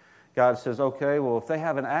 God says, okay, well, if they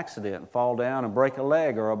have an accident and fall down and break a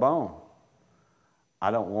leg or a bone, I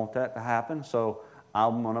don't want that to happen, so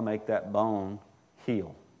I'm going to make that bone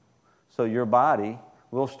heal. So your body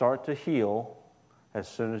will start to heal as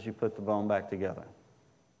soon as you put the bone back together.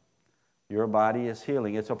 Your body is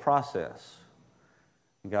healing. It's a process.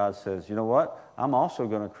 And God says, you know what? I'm also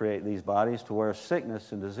going to create these bodies to where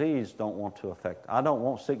sickness and disease don't want to affect. I don't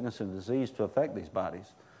want sickness and disease to affect these bodies.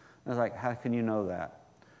 And it's like, how can you know that?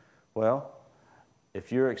 Well,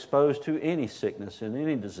 if you're exposed to any sickness and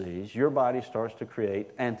any disease, your body starts to create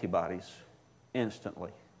antibodies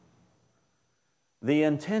instantly. The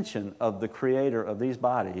intention of the Creator of these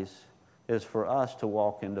bodies is for us to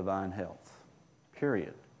walk in divine health,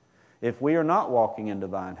 period. If we are not walking in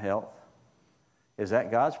divine health, is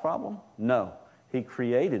that God's problem? No. He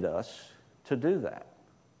created us to do that.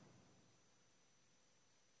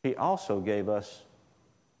 He also gave us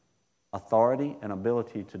authority and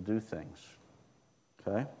ability to do things.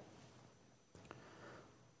 Okay?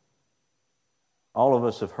 All of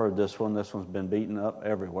us have heard this one. This one's been beaten up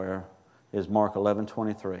everywhere. Is Mark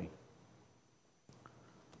 11:23.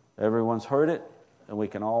 Everyone's heard it, and we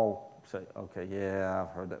can all say, okay, yeah,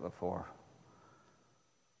 I've heard that before.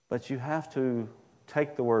 But you have to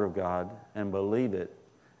take the Word of God and believe it.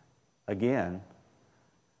 Again,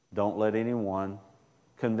 don't let anyone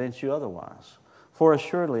convince you otherwise. For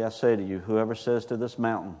assuredly I say to you, whoever says to this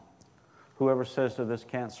mountain, whoever says to this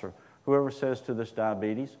cancer, whoever says to this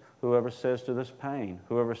diabetes, whoever says to this pain,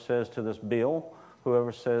 whoever says to this bill,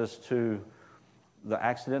 whoever says to the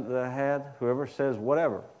accident that I had, whoever says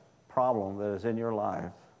whatever problem that is in your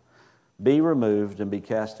life, be removed and be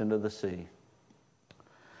cast into the sea.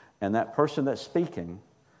 And that person that's speaking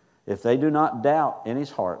If they do not doubt in his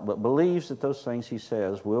heart, but believes that those things he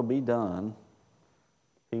says will be done,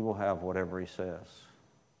 he will have whatever he says.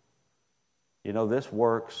 You know, this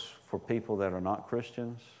works for people that are not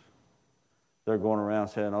Christians. They're going around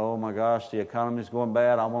saying, oh my gosh, the economy's going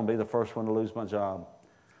bad. I'm going to be the first one to lose my job.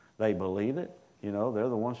 They believe it. You know, they're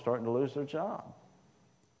the ones starting to lose their job.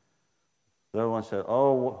 They're the ones that say,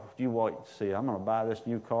 oh, you wait to see. I'm going to buy this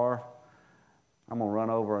new car. I'm going to run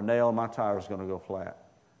over a nail. My tire's going to go flat.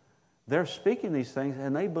 They're speaking these things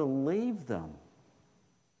and they believe them.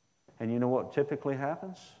 And you know what typically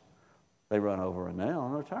happens? They run over a nail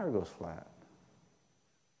and their tire goes flat.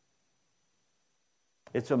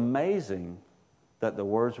 It's amazing that the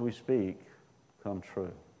words we speak come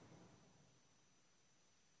true.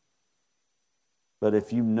 But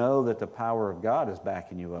if you know that the power of God is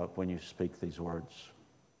backing you up when you speak these words,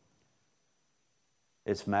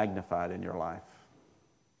 it's magnified in your life.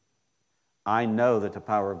 I know that the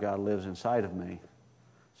power of God lives inside of me.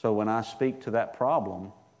 So when I speak to that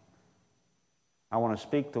problem, I want to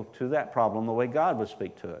speak to that problem the way God would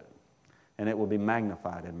speak to it. And it will be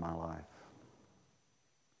magnified in my life.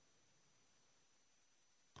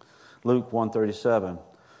 Luke 1:37,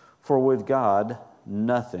 for with God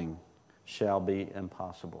nothing shall be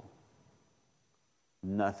impossible.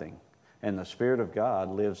 Nothing. And the Spirit of God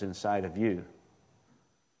lives inside of you.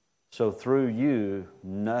 So through you,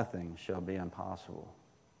 nothing shall be impossible.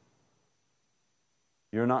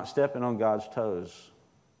 You're not stepping on God's toes.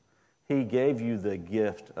 He gave you the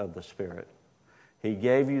gift of the Spirit. He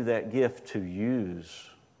gave you that gift to use.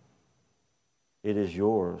 It is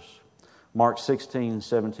yours. Mark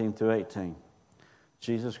 16:17 through 18.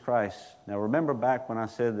 Jesus Christ. Now remember back when I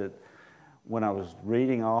said that when I was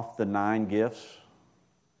reading off the 9 gifts,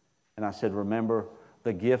 and I said, remember,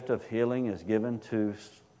 the gift of healing is given to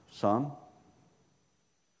some.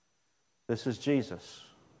 This is Jesus.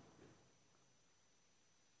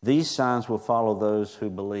 These signs will follow those who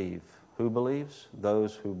believe. Who believes?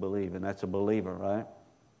 Those who believe. And that's a believer, right?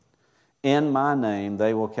 In my name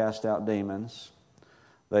they will cast out demons.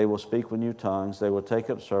 They will speak with new tongues. They will take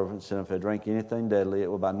up serpents. And if they drink anything deadly, it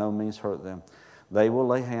will by no means hurt them. They will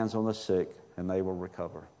lay hands on the sick and they will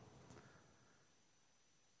recover.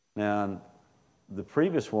 Now, the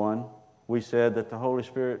previous one, we said that the Holy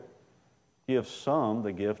Spirit gives some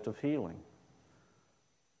the gift of healing.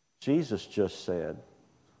 Jesus just said,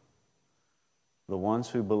 the ones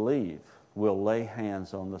who believe will lay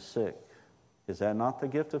hands on the sick. Is that not the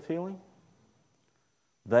gift of healing?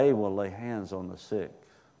 They will lay hands on the sick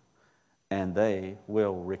and they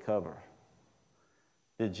will recover.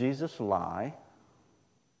 Did Jesus lie?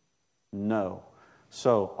 No.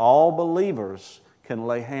 So all believers can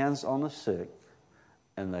lay hands on the sick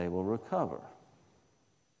and they will recover.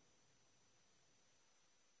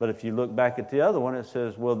 But if you look back at the other one, it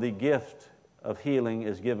says, well, the gift of healing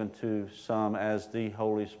is given to some as the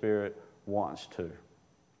Holy Spirit wants to.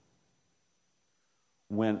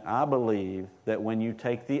 When I believe that when you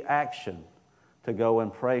take the action to go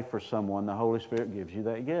and pray for someone, the Holy Spirit gives you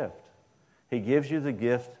that gift. He gives you the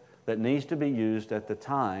gift that needs to be used at the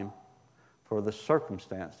time for the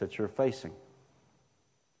circumstance that you're facing.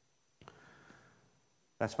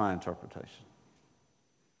 That's my interpretation.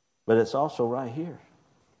 But it's also right here.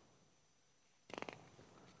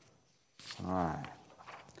 All right.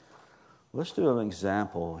 Let's do an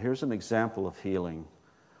example. Here's an example of healing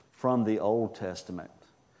from the Old Testament.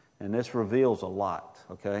 And this reveals a lot,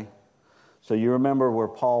 okay? So you remember where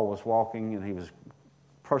Paul was walking and he was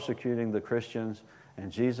persecuting the Christians,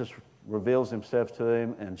 and Jesus reveals himself to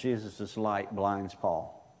him, and Jesus' light blinds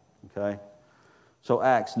Paul, okay? So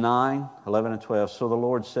Acts 9, 11 and 12. So the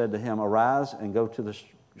Lord said to him, arise and go to the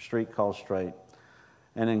street called Straight,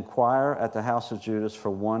 and inquire at the house of Judas for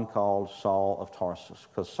one called Saul of Tarsus.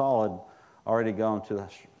 Because Saul had already gone to the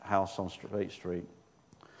house on Straight Street.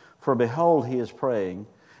 For behold, he is praying,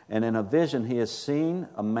 and in a vision he has seen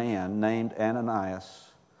a man named Ananias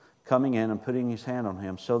coming in and putting his hand on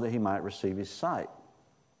him so that he might receive his sight.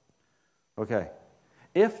 Okay,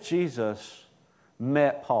 if Jesus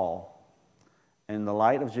met Paul and the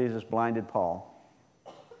light of Jesus blinded Paul,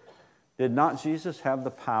 did not Jesus have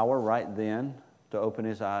the power right then to open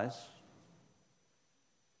his eyes?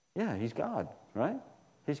 Yeah, he's God, right?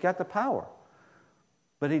 He's got the power.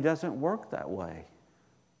 But he doesn't work that way.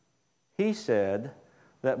 He said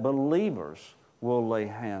that believers will lay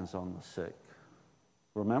hands on the sick.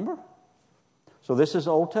 Remember? So this is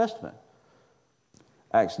Old Testament.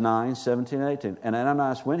 Acts 9, 17 and 18. And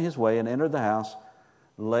Ananias went his way and entered the house.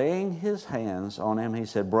 Laying his hands on him, he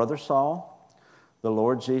said, Brother Saul, the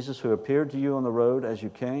Lord Jesus, who appeared to you on the road as you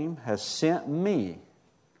came, has sent me.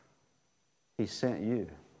 He sent you.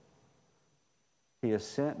 He has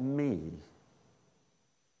sent me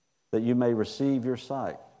that you may receive your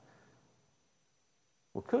sight.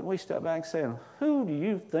 Well, couldn't we step back and say, who do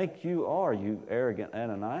you think you are, you arrogant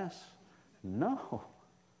Ananias? No.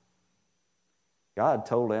 God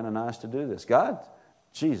told Ananias to do this.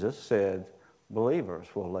 Jesus said, believers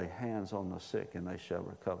will lay hands on the sick and they shall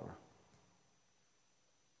recover.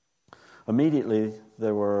 Immediately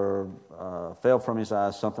there fell from his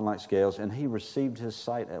eyes something like scales, and he received his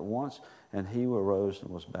sight at once, and he arose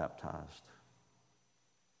and was baptized.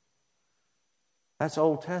 That's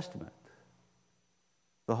Old Testament.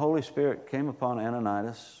 The Holy Spirit came upon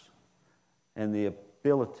Ananias, and the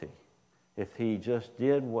ability, if he just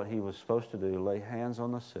did what he was supposed to do, lay hands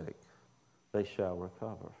on the sick, they shall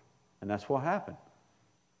recover. And that's what happened.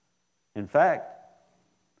 In fact,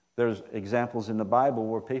 there's examples in the Bible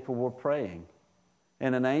where people were praying,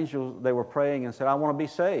 and an angel, they were praying and said, I want to be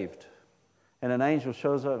saved. And an angel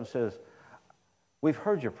shows up and says, we've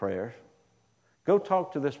heard your prayers. Go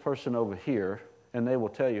talk to this person over here, and they will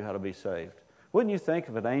tell you how to be saved. Wouldn't you think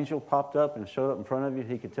if an angel popped up and showed up in front of you,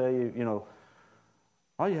 he could tell you,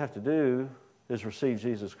 all you have to do is receive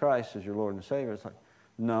Jesus Christ as your Lord and Savior? It's like,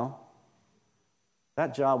 no.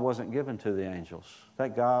 That job wasn't given to the angels.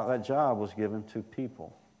 That job was given to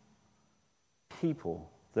people. People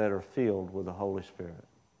that are filled with the Holy Spirit.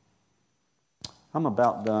 I'm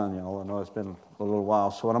about done, y'all. I know it's been a little while.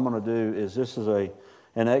 So what I'm going to do is, this is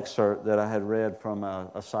an excerpt that I had read from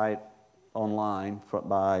a site online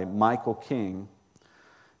by Michael King.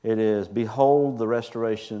 It is, Behold the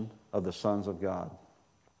Restoration of the Sons of God.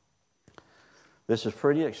 This is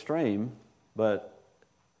pretty extreme, but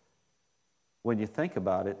when you think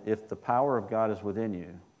about it, if the power of God is within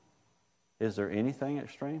you, is there anything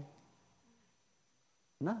extreme?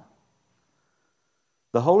 No.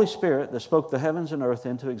 The Holy Spirit that spoke the heavens and earth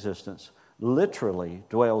into existence literally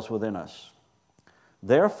dwells within us.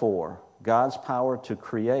 Therefore, God's power to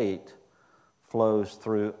create flows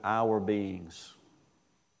through our beings.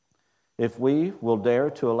 If we will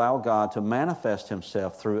dare to allow God to manifest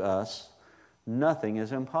Himself through us, nothing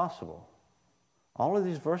is impossible. All of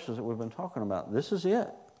these verses that we've been talking about, this is it.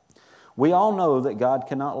 We all know that God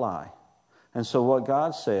cannot lie. And so what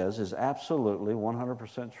God says is absolutely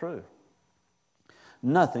 100% true.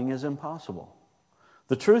 Nothing is impossible.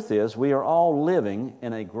 The truth is, we are all living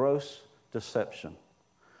in a gross deception.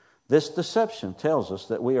 This deception tells us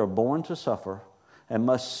that we are born to suffer and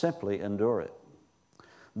must simply endure it.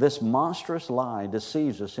 This monstrous lie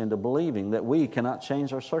deceives us into believing that we cannot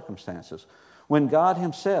change our circumstances, when God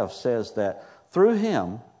Himself says that through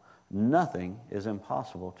Him, nothing is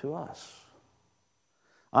impossible to us.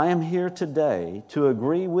 I am here today to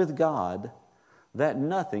agree with God that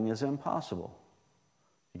nothing is impossible.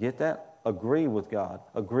 You get that? Agree with God.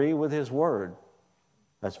 Agree with His Word.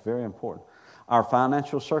 That's very important. Our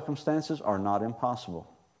financial circumstances are not impossible.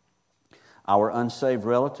 Our unsaved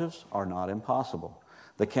relatives are not impossible.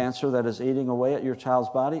 The cancer that is eating away at your child's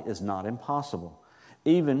body is not impossible.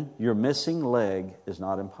 Even your missing leg is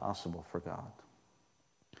not impossible for God.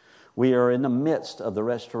 We are in the midst of the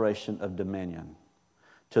restoration of dominion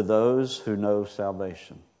to those who know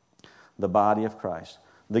salvation, the body of Christ.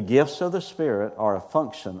 The gifts of the Spirit are a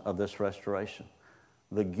function of this restoration.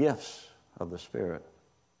 The gifts of the Spirit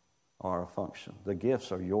are a function. The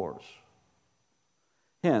gifts are yours.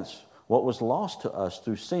 Hence, what was lost to us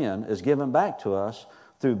through sin is given back to us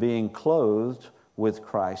through being clothed with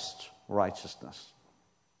Christ's righteousness.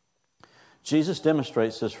 Jesus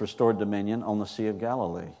demonstrates this restored dominion on the Sea of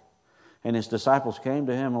Galilee. And His disciples came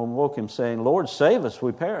to Him and woke Him, saying, Lord, save us,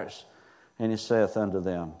 we perish. And He saith unto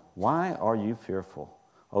them, Why are you fearful,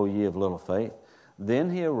 O ye of little faith?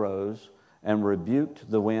 Then He arose and rebuked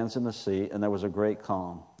the winds and the sea, and there was a great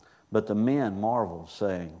calm. But the men marveled,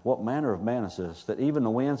 saying, What manner of man is this, that even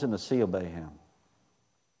the winds and the sea obey Him?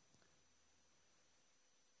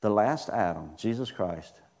 The last Adam, Jesus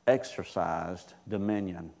Christ, exercised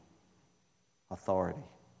dominion, authority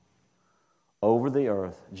over the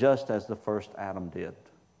earth, just as the first Adam did.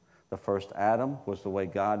 The first Adam was the way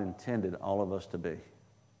God intended all of us to be.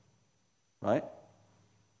 Right?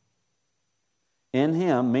 In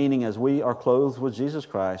Him, meaning as we are clothed with Jesus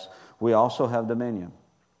Christ, we also have dominion.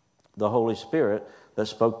 The Holy Spirit that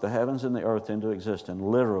spoke the heavens and the earth into existence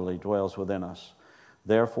literally dwells within us.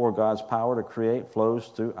 Therefore, God's power to create flows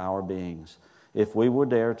through our beings. If we would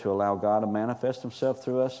dare to allow God to manifest Himself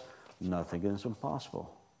through us, nothing is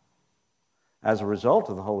impossible. As a result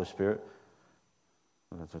of the Holy Spirit,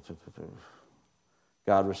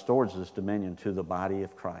 God restores this dominion to the body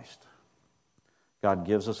of Christ. God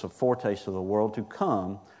gives us a foretaste of the world to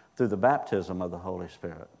come through the baptism of the Holy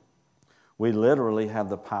Spirit. We literally have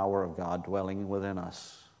the power of God dwelling within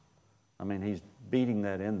us. I mean, He's beating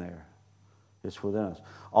that in there. It's within us.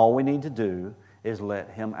 All we need to do is let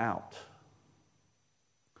Him out.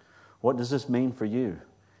 What does this mean for you?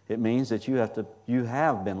 It means that you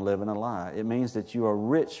have been living a lie. It means that you are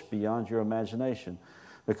rich beyond your imagination,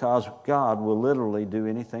 because God will literally do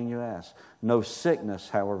anything you ask. No sickness,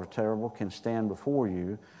 however terrible, can stand before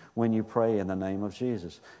you when you pray in the name of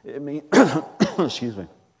Jesus. Excuse me.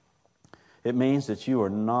 It means that you are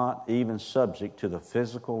not even subject to the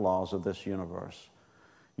physical laws of this universe.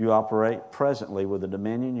 You operate presently with the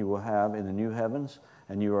dominion you will have in the new heavens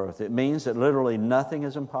and new earth. It means that literally nothing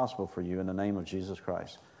is impossible for you in the name of Jesus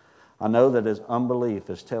Christ. I know that His unbelief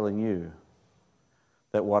is telling you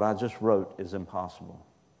that what I just wrote is impossible.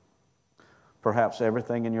 Perhaps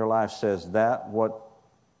everything in your life says that what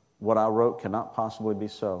I wrote cannot possibly be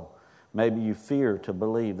so. Maybe you fear to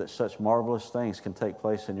believe that such marvelous things can take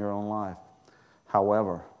place in your own life.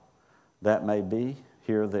 However, that may be,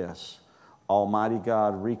 hear this: Almighty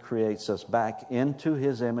God recreates us back into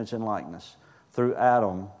His image and likeness. Through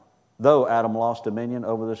Adam, though Adam lost dominion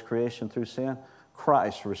over this creation through sin,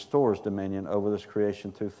 Christ restores dominion over this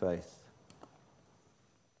creation through faith.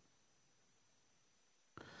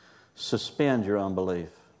 Suspend your unbelief,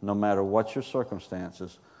 no matter what your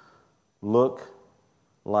circumstances look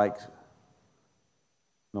like.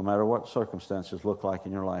 No matter what circumstances look like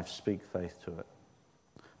in your life, speak faith to it.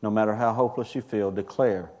 No matter how hopeless you feel,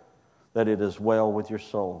 declare that it is well with your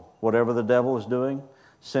soul. Whatever the devil is doing,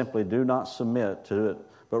 simply do not submit to it,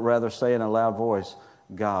 but rather say in a loud voice,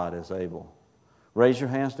 God is able. Raise your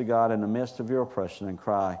hands to God in the midst of your oppression and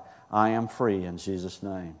cry, I am free in Jesus'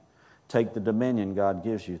 name. Take the dominion God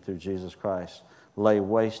gives you through Jesus Christ. Lay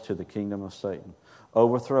waste to the kingdom of Satan.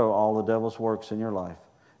 Overthrow all the devil's works in your life,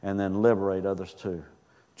 and then liberate others too.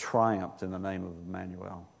 Triumph in the name of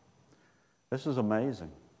Emmanuel. This is amazing.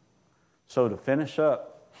 So to finish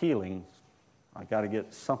up healing, I got to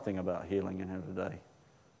get something about healing in here today.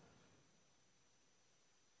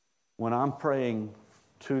 When I'm praying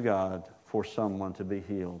to God for someone to be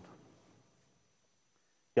healed,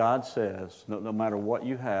 God says, no matter what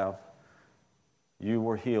you have, you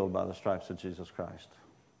were healed by the stripes of Jesus Christ.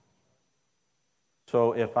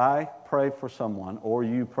 So if I pray for someone, or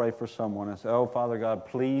you pray for someone and say, oh, Father God,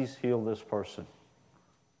 please heal this person.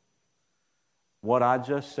 What I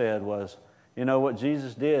just said was, you know, what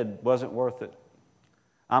Jesus did wasn't worth it.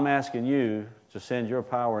 I'm asking you to send your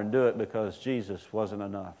power and do it because Jesus wasn't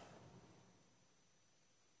enough.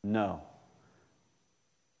 No.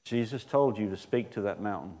 Jesus told you to speak to that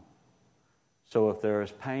mountain. So if there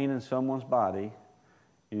is pain in someone's body,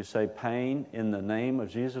 you say, pain in the name of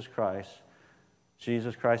Jesus Christ.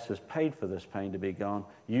 Jesus Christ has paid for this pain to be gone.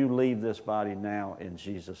 You leave this body now in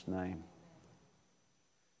Jesus' name.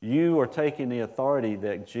 You are taking the authority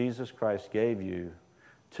that Jesus Christ gave you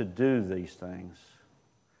to do these things.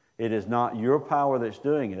 It is not your power that's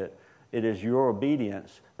doing it. It is your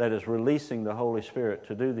obedience that is releasing the Holy Spirit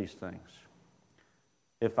to do these things.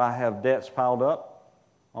 If I have debts piled up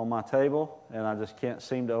on my table and I just can't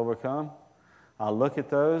seem to overcome, I look at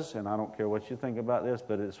those, and I don't care what you think about this,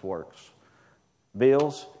 but it works.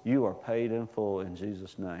 Bills, you are paid in full in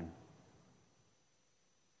Jesus' name.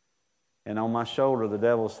 And on my shoulder, the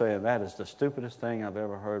devil's saying, that is the stupidest thing I've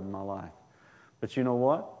ever heard in my life. But you know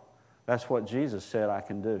what? That's what Jesus said I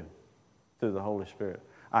can do through the Holy Spirit.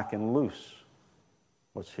 I can loose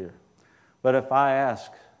what's here. But if I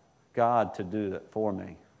ask God to do that for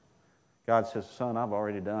me, God says, son, I've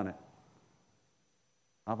already done it.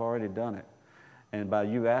 I've already done it. And by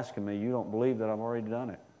you asking me, you don't believe that I've already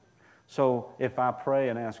done it. So if I pray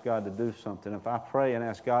and ask God to do something, if I pray and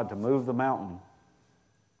ask God to move the mountain,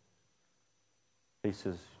 He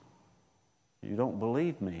says, you don't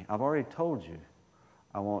believe me. I've already told you.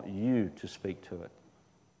 I want you to speak to it.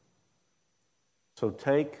 So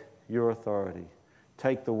take your authority.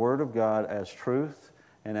 Take the Word of God as truth,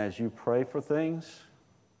 and as you pray for things,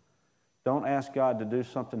 don't ask God to do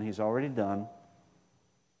something He's already done.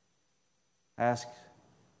 Ask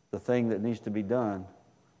the thing that needs to be done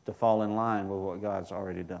to fall in line with what God's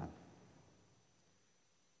already done.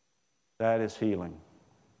 That is healing.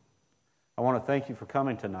 I want to thank you for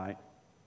coming tonight.